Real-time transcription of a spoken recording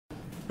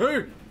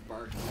Hey!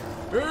 Bark.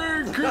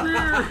 Hey, come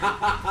here!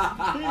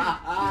 Hey,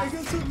 I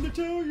got something to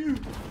tell you.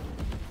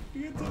 I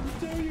got something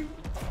to tell you.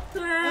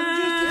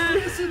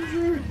 I'm just a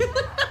messenger.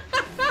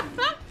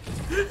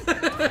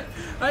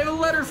 I have a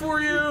letter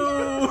for you!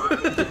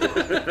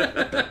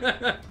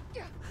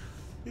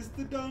 It's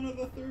the dawn of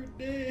the third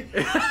day.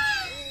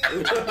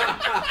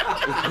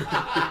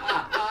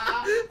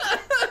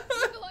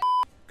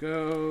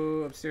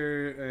 Go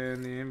upstairs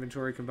and the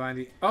inventory, combine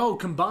the... Oh,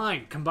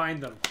 combine! Combine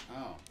them.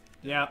 Oh.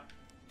 Yeah.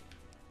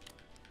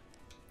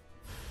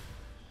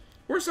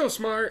 We're so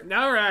smart.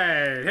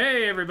 Alright,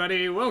 hey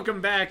everybody, welcome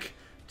back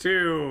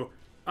to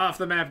Off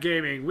the Map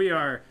Gaming. We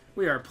are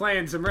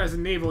playing some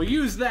Resident Evil.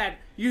 Use that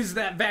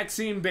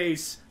vaccine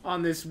base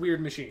on this weird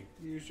machine.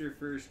 Use your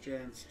first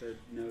chance to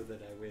know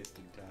that I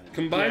wasted time.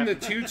 Combine the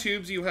 2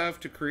 tubes you have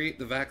to create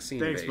the vaccine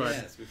Thanks, base. bud.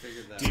 Yes, we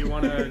figured that Do you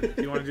wanna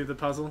do the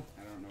puzzle?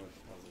 I don't know what the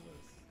puzzle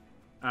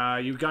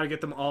is. You've got to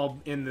get them all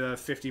in the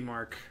 50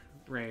 mark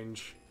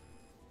range.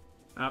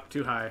 Up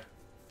too high.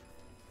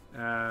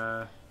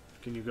 Can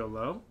you go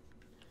low?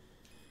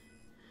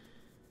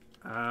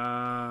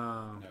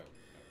 No.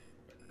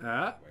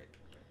 Wait.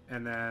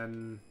 And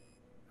then,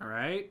 all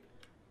right.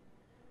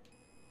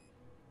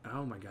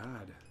 Oh my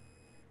God.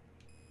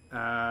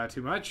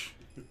 Too much?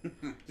 A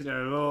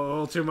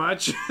little too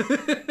much?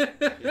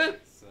 Yeah,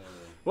 so...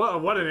 Well,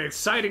 what an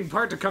exciting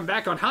part to come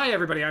back on. Hi,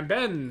 everybody. I'm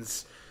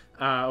Benz.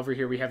 Over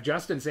here we have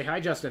Justin. Say hi,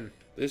 Justin.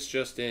 This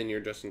just in,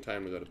 you're just in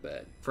time to go to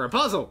bed. For a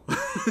puzzle.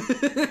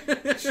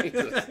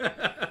 Jesus.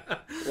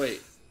 Wait,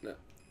 no.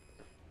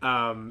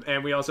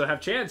 And we also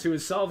have Chance, who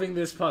is solving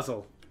this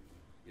puzzle.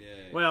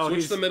 Yay. Well,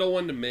 Switch he's... the middle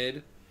one to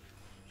mid.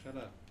 Shut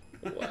up.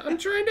 Well, I'm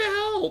trying to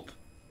help.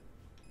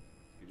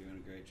 You're doing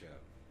a great job.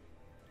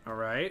 All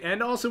right.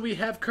 And also we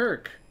have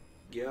Kirk.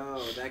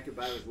 Yo, that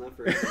goodbye was not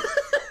for us.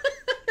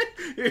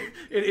 It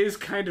is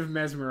kind of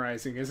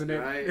mesmerizing, isn't it?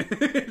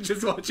 Right.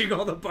 Just watching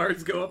all the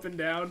bars go up and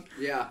down.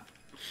 Yeah.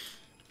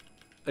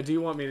 Do you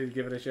want me to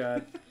give it a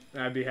shot?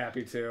 I'd be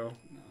happy to. No.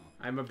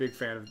 I'm a big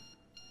fan of...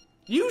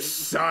 You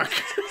suck!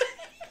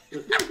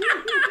 You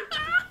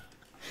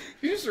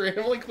just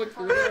randomly click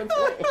through there and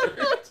forward.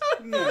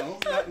 No,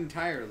 not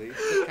entirely,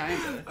 but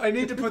kinda. I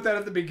need to put that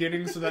at the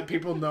beginning so that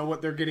people know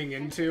what they're getting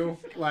into.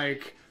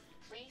 Like,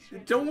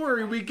 don't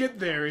worry, we get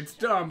there. It's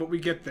dumb, but we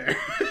get there.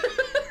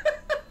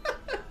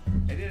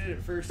 I did it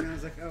at first and I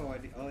was like, oh,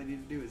 all I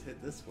need to do is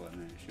hit this one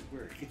and it should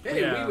work.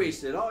 Hey, Yeah. we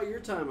wasted all your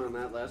time on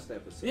that last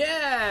episode.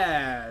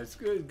 Yeah! It's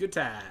good. Good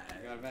time. I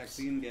got a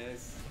vaccine,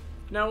 guys.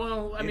 No,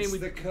 well, I mean, it's we...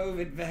 the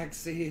COVID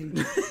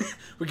vaccine.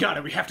 we got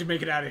it. We have to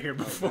make it out of here Oh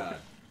before... god.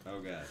 Oh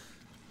god.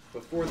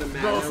 Before the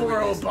match. Before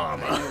I know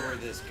Obama. where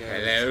this goes.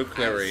 Hello, I've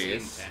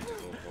Clarice. seen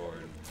tentacle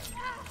porn.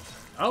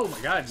 Oh my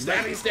god.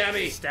 Stabby,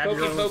 stabby. Stab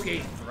Pokey, your own pokey.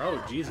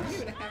 throat. Jesus. I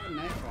don't even have a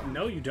knife on.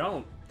 No, you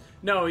don't.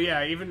 No,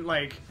 yeah, even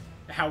like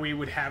how we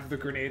would have the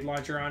grenade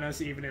launcher on us,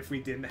 even if we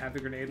didn't have the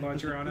grenade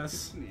launcher on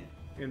us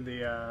Yeah. in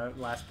the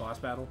last boss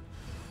battle.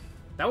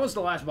 That was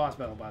the last boss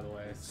battle, by the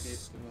way. Escape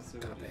the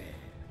facility.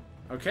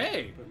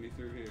 Okay. Put me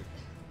through here.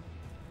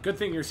 Good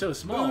thing you're so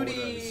small with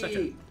Booty! such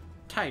a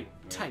tight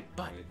Wait,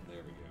 butt. Wait,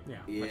 there we go.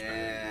 Yeah. Much better.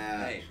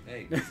 Yeah.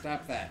 Hey,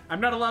 stop that. I'm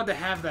not allowed to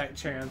have that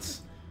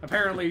chance.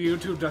 Apparently,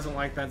 YouTube doesn't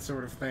like that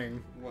sort of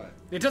thing. What?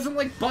 It doesn't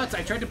like butts.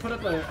 I tried to put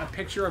up a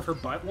picture of her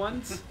butt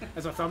once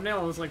as a thumbnail.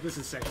 I was like, this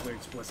is sexually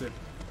explicit.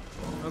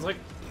 I was like,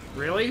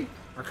 really?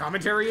 Our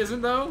commentary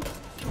isn't, though?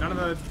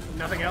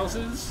 Nothing else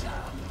is?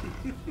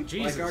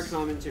 Jesus. Like our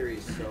commentary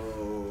is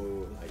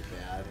so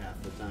bad half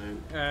the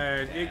time.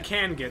 It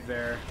can get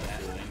there.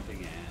 That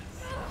lengthing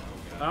ass.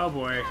 Oh god. Oh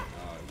boy.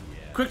 Oh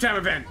yeah. Quick time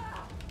event.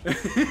 I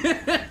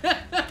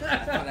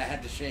thought I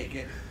had to shake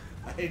it.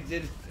 I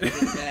did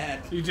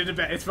bad. You did it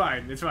bad. It's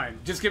fine. It's fine.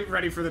 Just get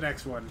ready for the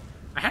next one.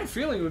 I had a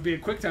feeling it would be a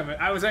quick time.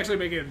 I was actually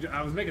making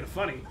it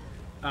funny.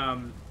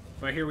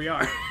 But here we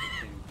are.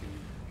 Can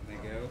I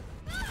go?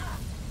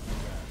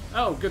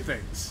 Oh, good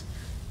things.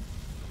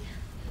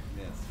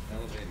 Yes.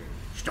 Elevator.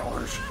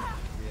 Stars.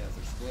 Yes.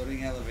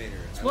 Exploding elevator.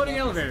 Exploding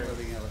I love elevator.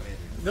 Exploding elevator.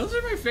 Those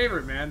are my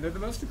favorite, man. They're the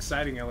most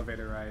exciting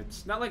elevator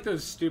rides. Not like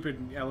those stupid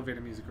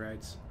elevator music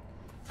rides.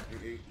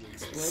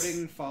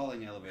 Exploding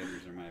falling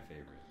elevators are my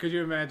favorite. Could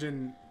you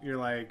imagine you're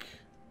like,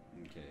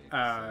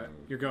 Okay.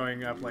 you're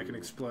going up like an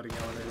exploding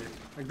elevator,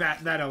 like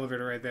that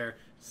elevator right there.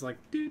 It's like,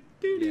 Yeah,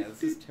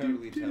 this is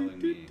totally telling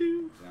me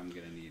that I'm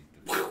gonna need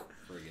the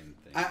friggin'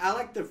 thing. I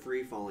like the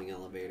free falling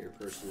elevator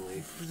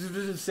personally.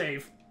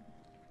 Safe.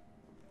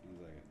 One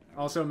second.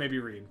 Also, maybe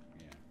read.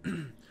 Yeah.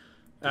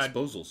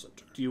 Disposal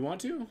center. Do you want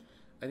to?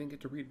 I didn't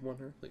get to read one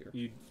earlier.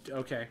 You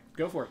okay?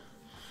 Go for it.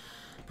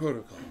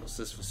 Protocols.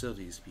 This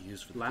facility is to be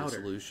used for the Louder.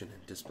 dissolution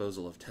and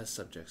disposal of test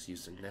subjects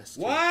used in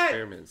nesting What?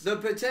 experiments. The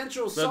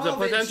potential The solvents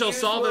potential used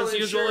solvents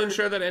used will ensure...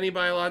 ensure that any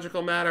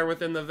biological matter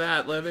within the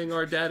vat, living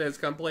or dead, is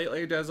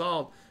completely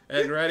dissolved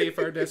and ready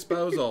for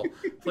disposal.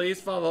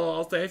 Please follow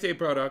all safety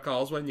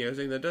protocols when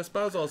using the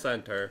disposal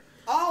center.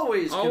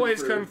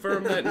 Always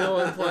confirm that no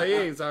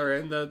employees are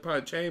in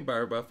the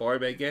chamber before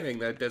beginning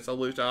the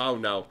dissolution. Oh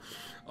no.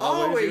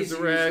 Always use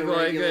a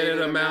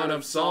regulated amount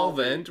of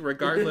solvent,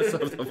 regardless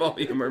of the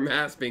volume or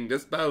mass being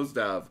disposed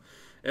of.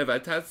 If a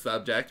test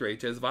subject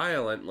reaches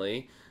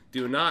violently,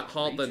 do not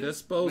halt the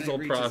disposal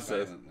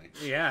process.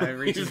 Yeah, it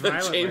reaches Leave the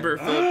violently. chamber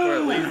filled for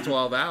at least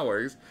 12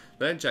 hours.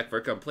 Then check for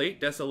complete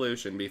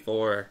dissolution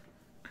before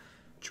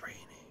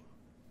draining.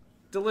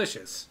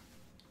 Delicious.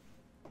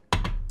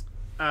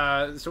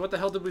 So what the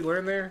hell did we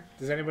learn there?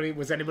 Was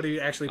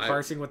anybody actually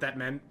parsing what that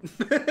meant?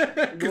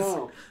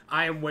 Because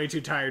I am way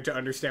too tired to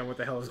understand what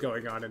the hell is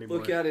going on anymore.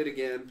 Look at it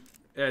again.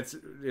 It's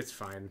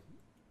fine.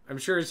 I'm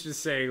sure it's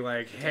just saying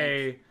like,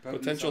 hey,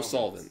 potential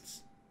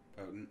solvents.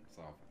 Potent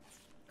solvents.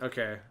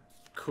 Okay,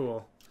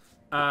 cool.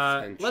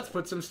 Let's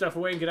put some stuff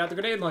away and get out the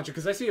grenade launcher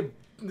because I see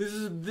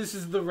this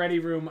is the ready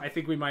room. I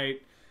think we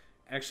might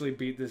actually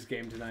beat this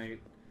game tonight.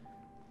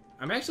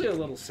 I'm actually a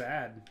little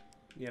sad,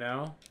 you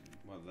know.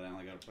 Well, then I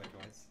only gotta play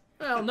twice.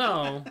 Well,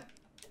 no,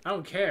 I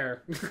don't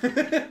care.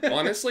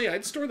 Honestly,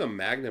 I'd store the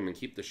Magnum and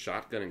keep the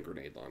shotgun and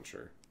grenade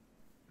launcher.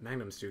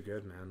 Magnum's too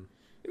good, man.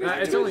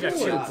 It's It's only got 2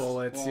 bullets.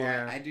 bullets. Well,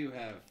 yeah, I do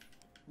have.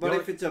 But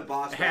if it's a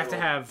boss battle, have to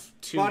have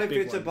 2 But if big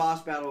it's a ones.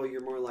 boss battle,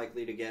 you're more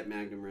likely to get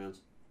Magnum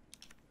rounds.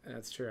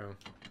 That's true.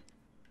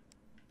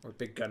 Or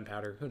big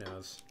gunpowder. Who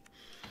knows?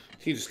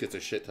 He just gets a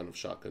shit ton of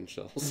shotgun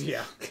shells.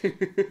 Yeah.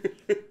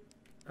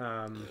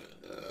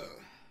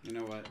 You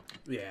know what?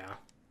 Yeah.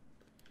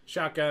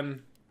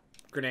 Shotgun,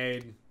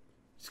 grenade,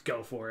 just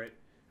go for it.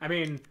 I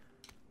mean,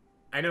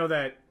 I know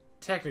that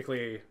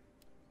technically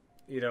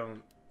you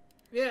don't...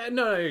 Yeah,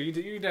 no,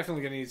 you're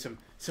definitely going to need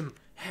some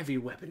heavy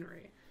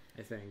weaponry,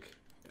 I think.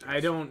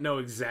 I don't know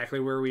exactly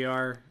where we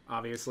are,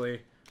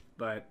 obviously,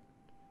 but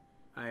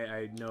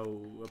I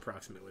know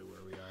approximately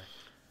where we are.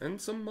 And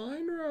some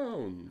mine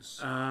rounds.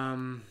 Oh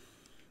no.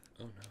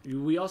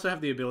 We also have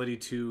the ability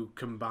to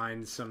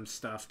combine some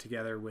stuff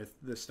together with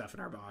the stuff in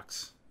our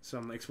box.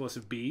 Some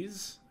explosive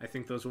bees. I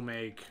think those will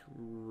make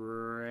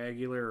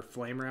regular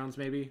flame rounds,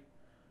 maybe.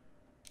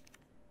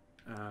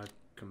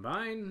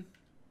 Combine.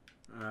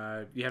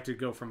 You have to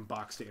go from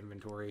box to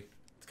inventory.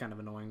 It's kind of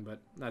annoying, but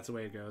that's the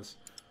way it goes.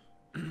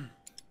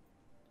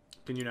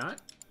 Can you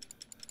not?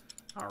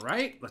 All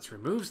right, let's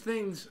remove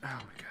things. Oh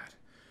my god,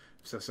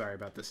 I'm so sorry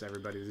about this,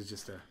 everybody. This is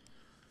just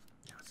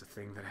it's a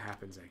thing that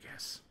happens, I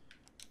guess.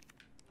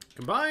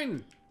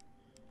 Combine.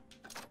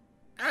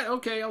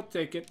 Okay, I'll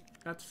take it.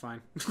 That's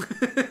fine.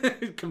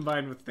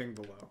 Combine with thing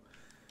below.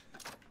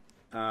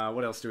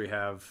 What else do we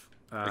have?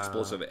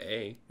 Explosive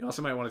A. You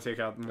also might want to take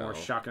out more Oh.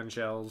 shotgun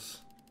shells,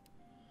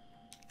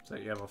 so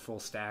that you have a full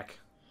stack.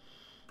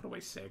 Put away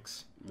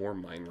 6. More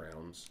mine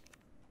rounds.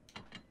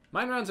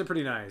 Mine rounds are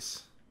pretty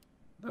nice.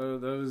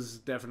 Those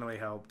definitely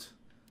helped.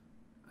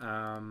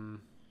 G18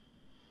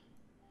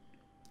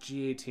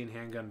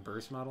 handgun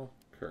burst model.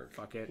 Kirk.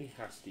 Fuck it. He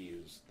has to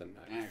use the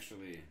knife.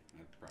 Actually,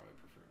 I'd probably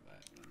prefer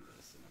that than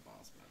this in a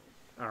boss battle.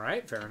 All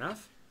right, fair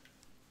enough.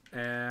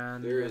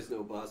 And There is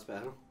no boss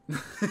battle.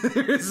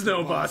 there is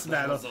no boss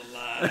battle. Battle's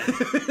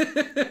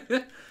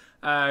a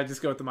lie.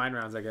 Just go with the mine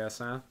rounds, I guess,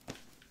 huh?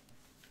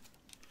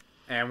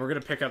 And we're gonna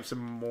pick up some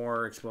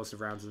more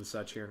explosive rounds and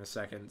such here in a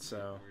second.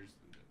 So,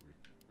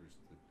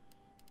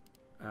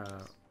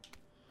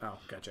 oh,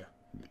 gotcha.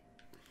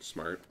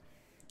 Smart.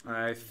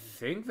 I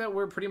think that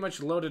we're pretty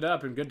much loaded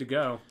up and good to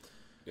go.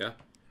 Yeah.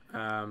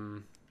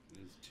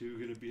 Is 2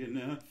 gonna be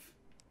enough?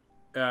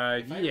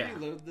 If I Yeah.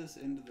 reload this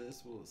into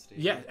this, will it stay?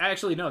 Yeah,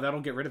 actually, no, that'll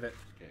get rid of it.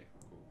 Okay,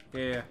 cool.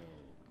 Yeah.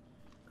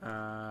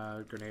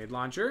 Grenade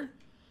launcher.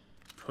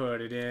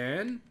 Put it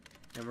in.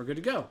 And we're good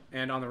to go.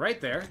 And on the right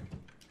there,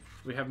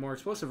 we have more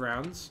explosive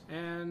rounds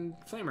and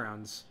flame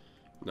rounds.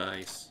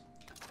 Nice.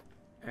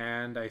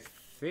 And I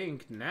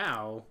think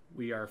now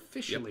we are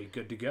officially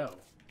good to go.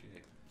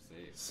 Okay,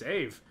 save.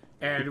 Save.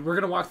 And we're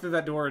going to walk through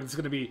that door and it's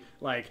going to be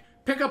like,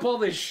 pick up all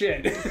this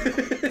shit.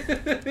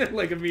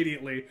 Like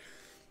immediately.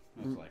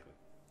 Most likely.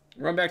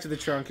 Run back to the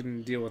trunk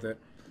and deal with it.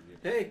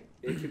 Hey,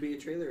 it could be a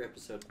trailer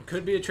episode.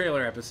 Could be a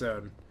trailer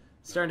episode.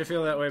 Starting to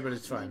feel that way, but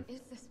it's fine. What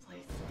is this place?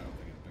 I don't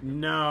think it's big.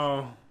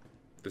 No.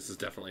 This is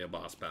definitely a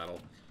boss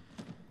battle.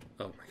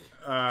 Oh my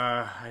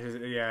god.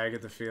 I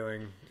get the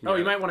feeling. Oh,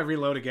 you might want to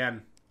reload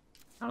again.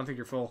 I don't think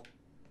you're full.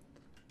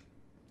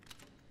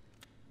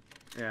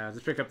 Yeah,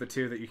 just pick up the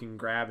 2 that you can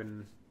grab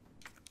and...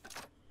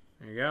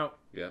 There you go.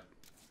 Yep.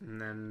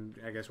 And then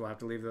I guess we'll have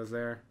to leave those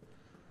there.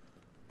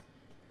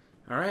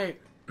 Alright.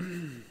 I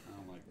don't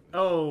like this.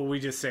 Oh, we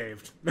just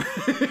saved.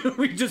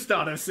 We just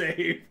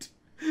auto-saved.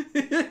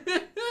 That's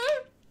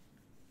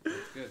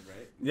good,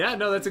 right? Yeah,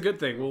 no, that's a good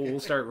thing. We'll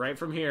start right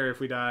from here if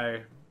we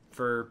die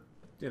for,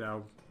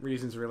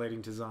 reasons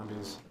relating to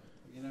zombies.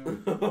 You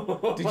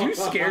know, Did you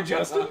scare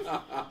Justin?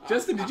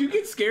 Justin, did you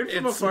get scared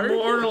from It's afar?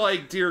 more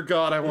like, dear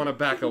God, I want to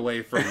back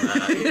away from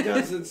that. It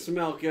doesn't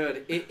smell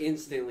good. It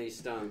instantly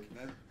stunk.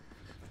 that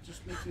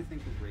just makes me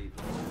think of Raven.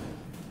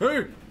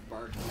 Hey!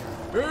 Bark.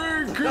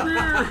 Hey, come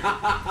here!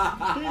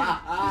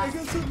 I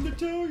got something to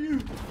tell you.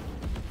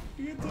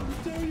 I got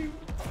something to tell you.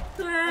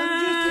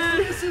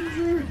 I'm just a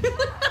messenger.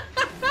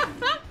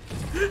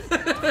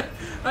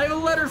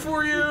 letter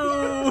for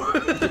you!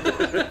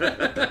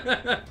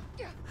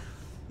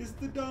 It's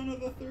the dawn of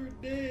the third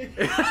day.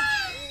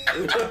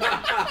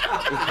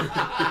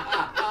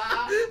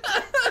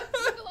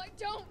 Nicolai,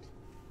 don't!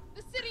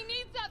 The city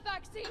needs that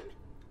vaccine!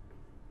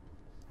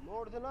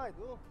 More than I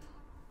do.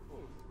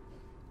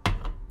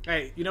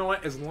 Hey, you know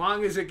what? As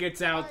long as it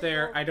gets out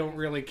there, I don't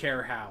really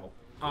care how.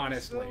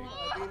 Honestly.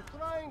 I've been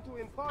trying to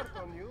impart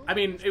on you. I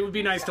mean, it would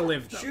be nice to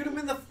live, though. Shoot him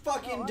in the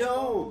fucking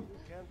dome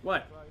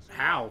What?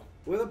 How?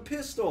 with a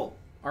pistol.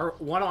 Our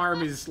one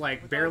arm is,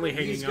 like, barely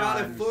hanging on. He's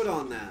got a foot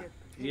on that.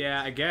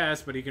 Yeah, I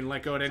guess, but he can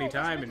let go at any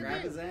time. And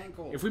Grab his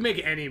ankle. if we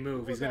make any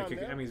move, he's gonna kick.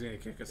 I mean, he's gonna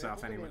kick us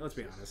off anyway. Let's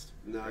be honest.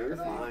 No, you're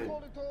fine.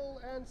 Hold it all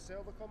and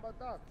sell the combat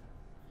act.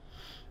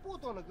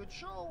 Put on a good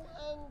show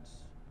and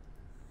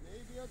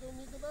maybe I don't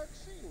need the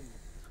vaccine.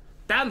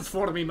 Dance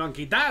for me,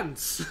 monkey,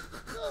 dance!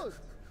 Good.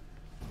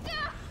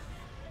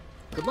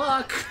 Good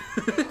luck!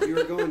 You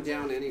were going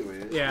down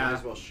anyway. Yeah. Might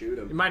as well shoot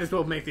You him. might as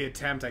well make the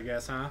attempt, I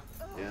guess, huh?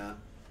 Yeah.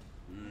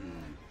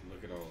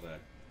 Look at all that.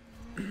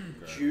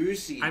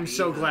 Juicy. I'm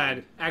so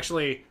behind. glad.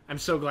 Actually, I'm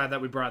so glad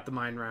that we brought the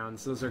mine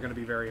rounds. Those are going to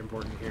be very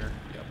important here.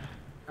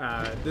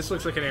 Yep. This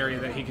looks like an area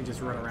that he can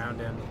just run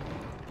around in.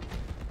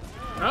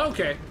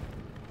 Okay.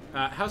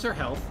 How's our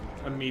health?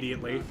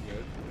 Immediately.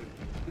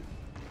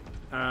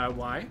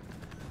 Why?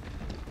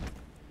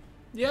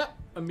 Yep.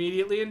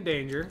 Immediately in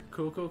danger.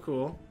 Cool, cool,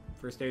 cool.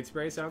 First aid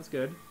spray sounds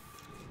good.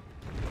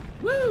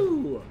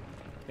 Woo!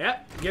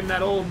 Yep. Getting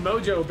that old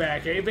mojo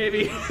back, eh,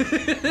 baby?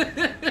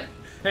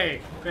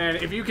 Hey, man,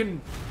 if you can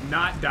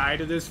not die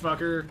to this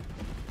fucker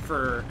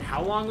for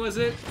how long was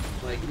it?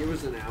 Like, it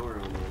was an hour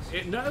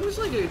almost. No, it was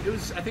like I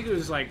think it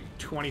was like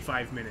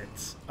 25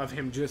 minutes of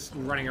him just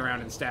running around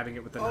and stabbing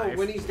it with the knife. Oh,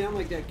 when he's down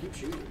like that, keep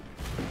shooting.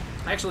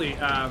 Actually,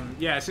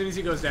 yeah, as soon as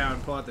he goes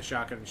down, pull out the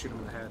shotgun and shoot him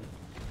in the head.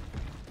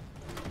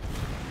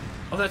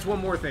 Oh, that's one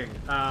more thing.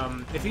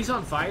 If he's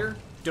on fire,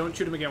 don't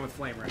shoot him again with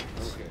flame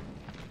rounds.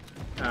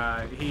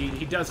 Okay.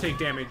 He does take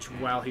damage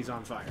while he's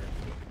on fire.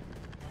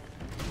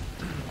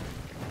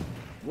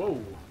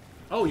 Whoa.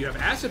 Oh, you have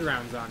acid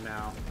rounds on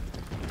now.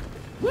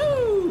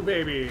 Woo,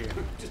 baby.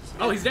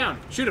 Oh, he's down.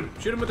 Shoot him.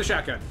 Shoot him with the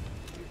shotgun.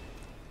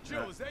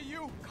 Joe, is that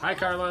you? Hi,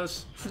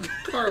 Carlos.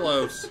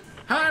 Carlos.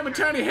 Hi, I'm a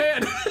tiny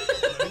head.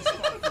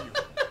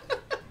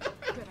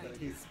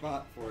 He's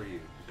spot for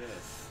you.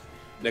 Yes.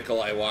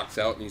 Nicolai walks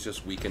out and he's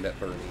just weakened at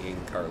burning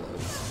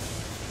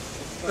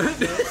Carlos.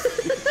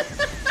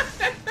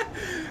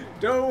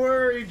 Don't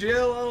worry,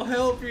 Jill. I'll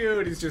help you.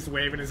 And he's just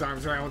waving his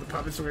arms around with the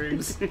puppet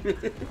wings.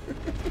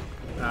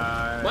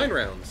 Mine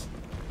rounds.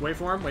 Wait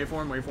for him. Wait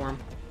for him. Wait for him.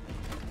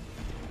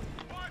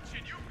 Watch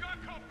it, you've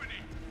got company.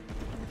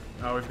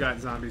 Oh, we've got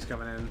zombies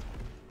coming in.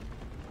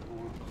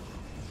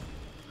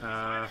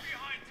 Behind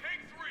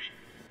tank 3.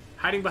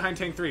 Hiding behind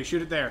tank 3.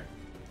 Shoot it there.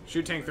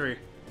 Shoot tank 3.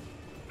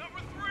 Number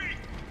 3.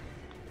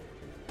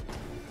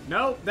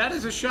 No, that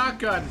is a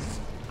shotgun.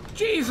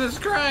 Jesus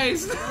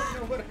Christ! I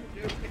don't know what I'm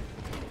doing.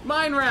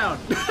 Mine round.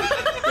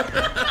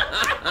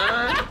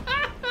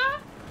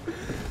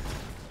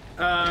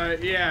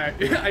 Yeah,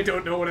 I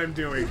don't know what I'm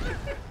doing.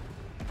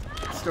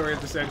 Story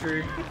of the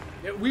century.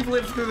 Yeah, we've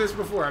lived through this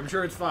before. I'm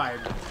sure it's fine.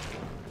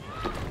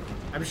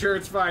 I'm sure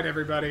it's fine,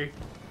 everybody.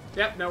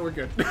 Yep, no, we're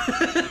good.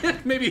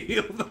 Maybe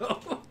heal, though.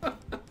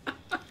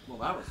 Well,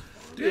 that was.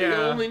 Dude, Yeah.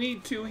 you only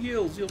need 2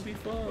 heals. You'll be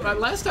fine.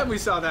 Last time we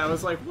saw that, I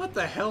was like, what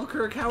the hell,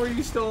 Kirk? How are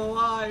you still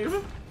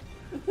alive?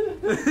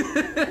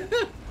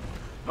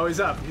 Oh, he's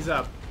up. He's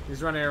up.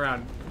 He's running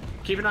around.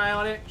 Keep an eye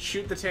on it.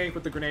 Shoot the tank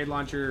with the grenade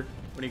launcher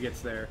when he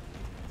gets there.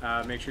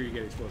 Make sure you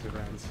get explosive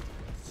rounds.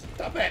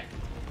 Stop it.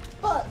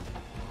 But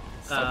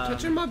Stop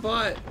touching my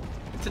butt.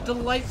 It's a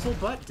delightful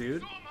butt,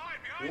 dude. Saw him high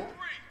behind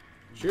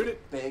 3. Shoot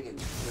it. Big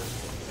and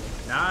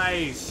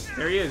Nice.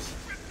 There he is.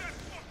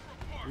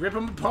 Rip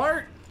him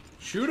apart.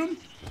 Shoot him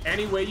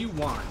any way you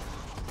want.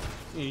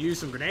 You use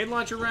some grenade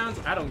launcher rounds.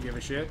 I don't give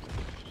a shit.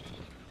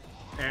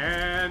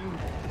 And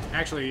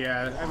actually,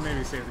 yeah, I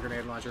maybe save the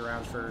grenade launcher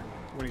rounds for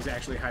when he's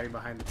actually hiding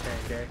behind the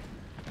tank, eh?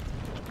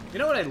 You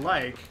know what I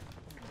like?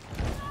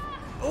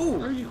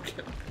 Oh, Are you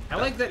kidding? I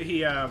like that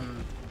he, I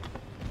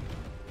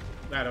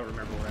don't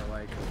remember what I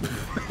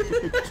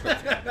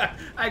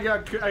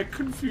like. I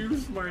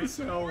confused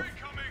myself.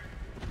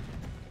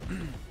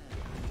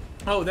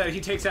 Oh, that he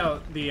takes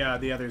out the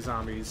other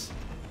zombies.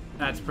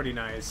 That's pretty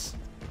nice.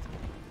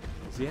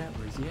 Where's he at?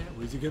 Where's he at?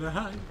 Where's he gonna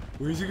hide?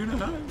 Where's he gonna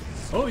hide?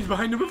 Oh, he's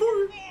behind number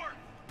 4.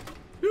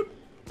 Yep.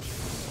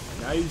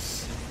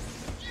 Nice.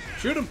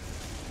 Shoot him.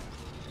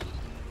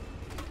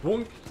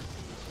 Boink.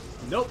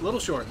 Nope, little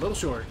short, little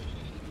short.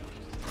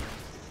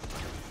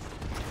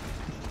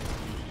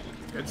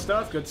 Good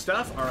stuff, good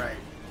stuff. All right.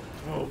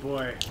 Oh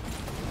boy.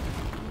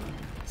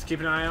 Just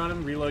keep an eye on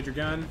him. Reload your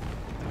gun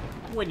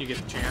when you get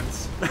the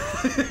chance.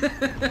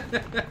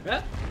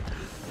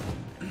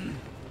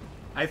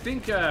 I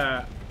think,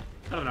 I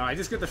don't know, I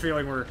just get the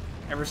feeling we're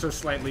ever so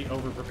slightly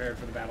over-prepared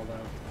for the battle,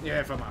 though. Yeah,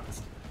 if I'm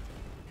honest.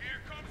 Here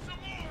comes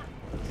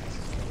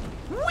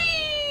some more.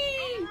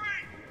 Whee!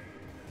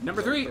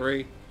 Number 3.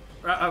 3.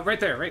 Right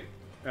there, right.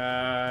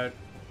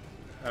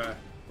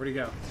 Where'd he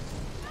go?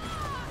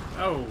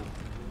 Oh.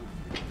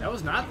 That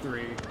was not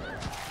 3.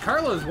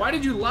 Carlos, why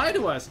did you lie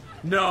to us?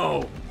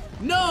 No!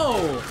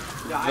 No!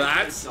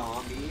 That's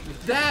zombie.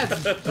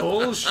 That's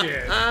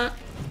bullshit.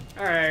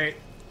 Alright.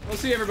 We'll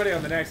see everybody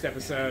on the next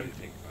episode.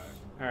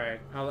 Alright,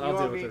 I'll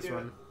deal with this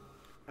one.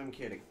 I'm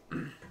kidding.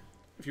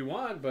 If you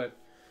want, but...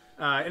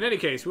 in any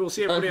case, we will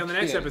see everybody on the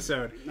next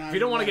episode. If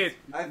you don't want to get...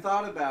 I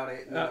thought about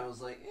it, and I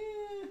was like,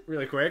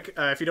 Really quick,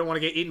 if you don't want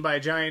to get eaten by a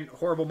giant,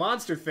 horrible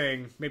monster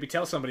thing, maybe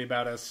tell somebody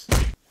about us.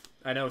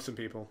 I know some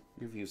people.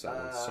 You've used that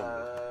one so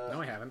much.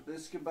 No, I haven't.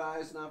 This goodbye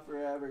is not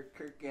forever.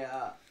 Kirk,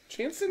 yeah.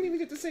 Chance didn't even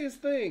get to say his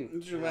thing.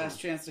 This is your last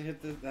chance to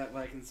hit that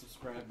like and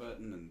subscribe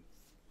button and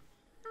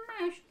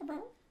mash the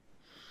bell.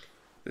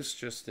 This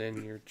just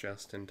in, you're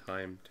just in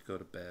time to go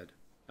to bed.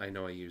 I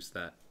know I used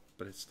that,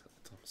 but it's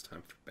almost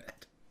time for bed.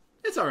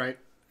 It's alright.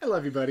 I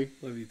love you, buddy.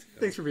 Love you too.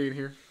 Thanks for being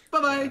here.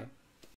 Bye-bye. Yeah.